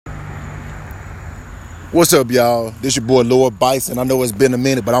What's up, y'all? This your boy Lord Bison. I know it's been a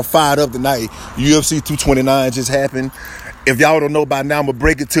minute, but I'm fired up tonight. UFC 229 just happened. If y'all don't know by now, I'm going to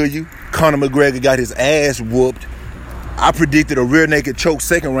break it to you. Conor McGregor got his ass whooped. I predicted a rear naked choke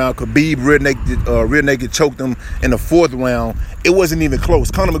second round. Khabib rear naked choked him in the fourth round. It wasn't even close.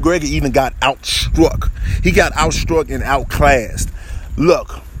 Conor McGregor even got outstruck. He got outstruck and outclassed.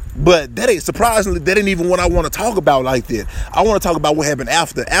 Look, but that ain't surprisingly, that ain't even what I want to talk about like that. I want to talk about what happened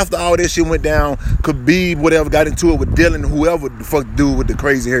after. After all that shit went down, Khabib, whatever, got into it with Dylan, whoever the fuck dude with the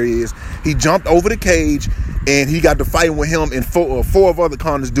crazy hair is. He jumped over the cage and he got to fighting with him and four of other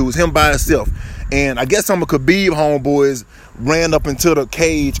Conor's dudes, him by himself. And I guess some of Khabib homeboys ran up into the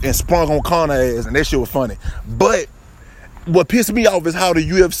cage and sprung on Conor ass, and that shit was funny. But what pissed me off is how the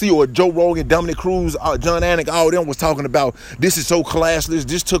UFC or Joe Rogan, Dominic Cruz, John Anik, all them was talking about this is so classless.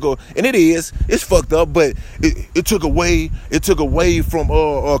 This took a, and it is, it's fucked up, but it took away from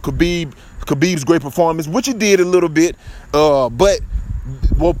Khabib's great performance, which it did a little bit. But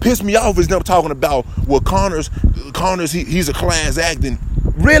what pissed me off is them talking about, well, Conor's he's a class act. And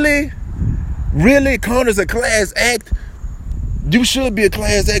really, Conor's a class act? You should be a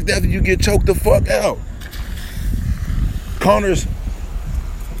class act after you get choked the fuck out. Conor's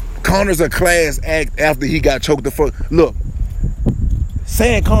a class act after he got choked the fuck. Look,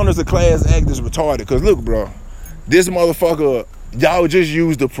 saying Conor's a class act is retarded. Because look, bro, this motherfucker, y'all just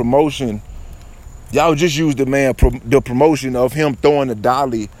used the promotion. Y'all just used the promotion of him throwing the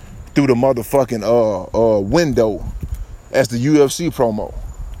dolly through the motherfucking window as the UFC promo.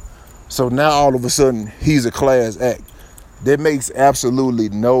 So now all of a sudden he's a class act. That makes absolutely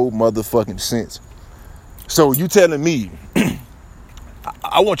no motherfucking sense. So you telling me,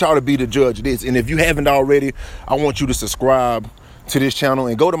 I want y'all to be the judge of this. And if you haven't already, I want you to subscribe to this channel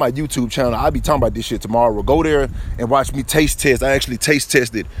and go to my YouTube channel. I'll be talking about this shit tomorrow. Go there and watch me taste test. I actually taste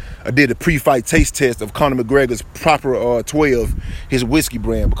tested. I did a pre-fight taste test of Conor McGregor's Proper 12, his whiskey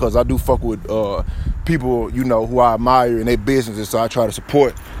brand, because I do fuck with people, you know, who I admire in their businesses. So I try to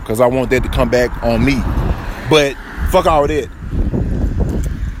support because I want that to come back on me. But fuck all that.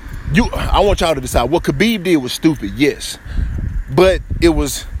 I want y'all to decide. What Khabib did was stupid, yes. But it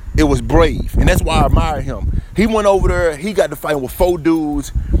was brave. And that's why I admire him. He went over there, he got to fight with 4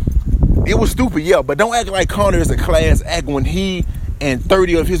 dudes. It was stupid, yeah. But don't act like Conor is a class act when he and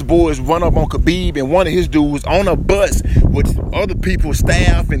 30 of his boys run up on Khabib and one of his dudes on a bus with other people's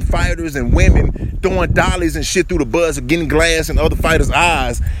staff and fighters and women throwing dollies and shit through the bus and getting glass in other fighters'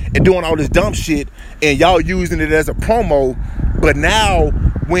 eyes and doing all this dumb shit, and y'all using it as a promo. But now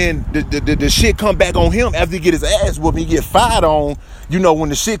when the shit come back on him after he get his ass whooped and he get fired on, you know, when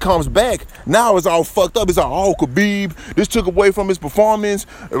the shit comes back, now it's all fucked up. It's all, oh, Khabib, this took away from his performance.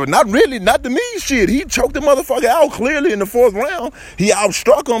 Not really, not to me, shit. He choked the motherfucker out clearly in the 4th round. He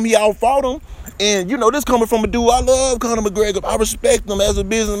outstruck him, he outfought him. And, you know, this coming from a dude, I love Conor McGregor. I respect him as a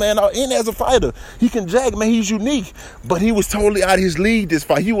businessman and as a fighter. He can jack, man, he's unique. But he was totally out of his league this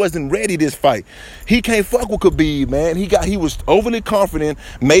fight. He wasn't ready this fight. He can't fuck with Khabib, man. He was overly confident,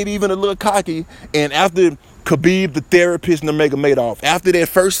 maybe even a little cocky. And after Khabib, the therapist, Nurmagomedov, after that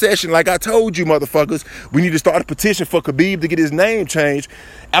first session, like I told you, motherfuckers, we need to start a petition for Khabib to get his name changed.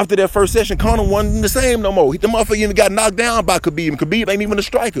 After that first session, Conor wasn't the same no more. The motherfucker even got knocked down by Khabib, and Khabib ain't even a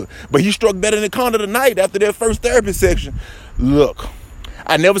striker. But he struck better than Conor tonight after that first therapy section. Look,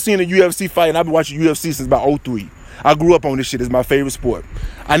 I never seen a UFC fight, and I've been watching UFC since about 2003. I grew up on this shit. It's my favorite sport.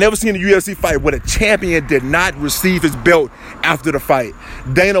 I never seen a UFC fight where the champion did not receive his belt after the fight.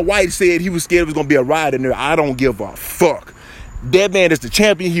 Dana White said he was scared it was going to be a riot in there. I don't give a fuck. That man is the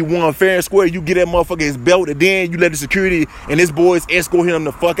champion. He won fair and square. You get that motherfucker his belt, and then you let the security and his boys escort him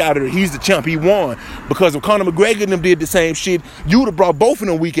the fuck out of there. He's the champ. He won. Because if Conor McGregor and them did the same shit, you would have brought both of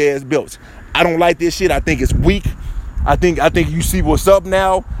them weak ass belts. I don't like this shit. I think it's weak. I think you see what's up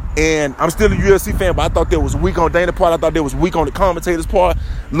now. And I'm still a UFC fan, but I thought that was weak on Dana's part. I thought that was weak on the commentator's part.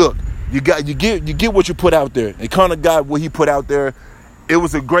 Look, you get what you put out there. And Conor got what he put out there. It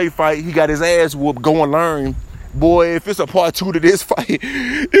was a great fight. He got his ass whooped. Go and learn. Boy, if it's a part 2 to this fight,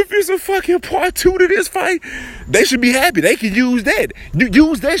 if it's a fucking part 2 to this fight, they should be happy. They can use that.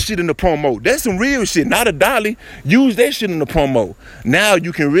 Use that shit in the promo. That's some real shit, not a dolly. Use that shit in the promo. Now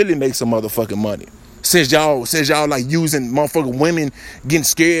you can really make some motherfucking money. Since y'all like using motherfucking women getting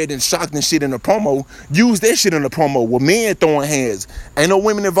scared and shocked and shit in the promo, use that shit in the promo with men throwing hands. Ain't no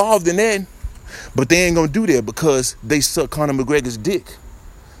women involved in that. But they ain't gonna do that because they suck Conor McGregor's dick.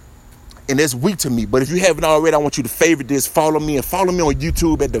 And that's weak to me. But if you haven't already, I want you to favorite this, follow me on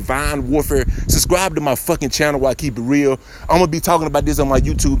YouTube at Divine Warfare. Subscribe to my fucking channel where I keep it real. I'm gonna be talking about this on my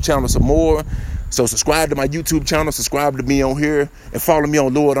YouTube channel some more. So subscribe to my YouTube channel, subscribe to me on here, and follow me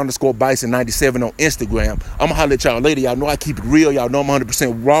on Lord_Bison97 on Instagram. I'm gonna holler at y'all later. Y'all know I keep it real. Y'all know I'm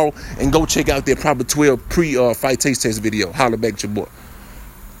 100% raw. And go check out their Proper 12 pre-fight taste test video. Holler back at your boy.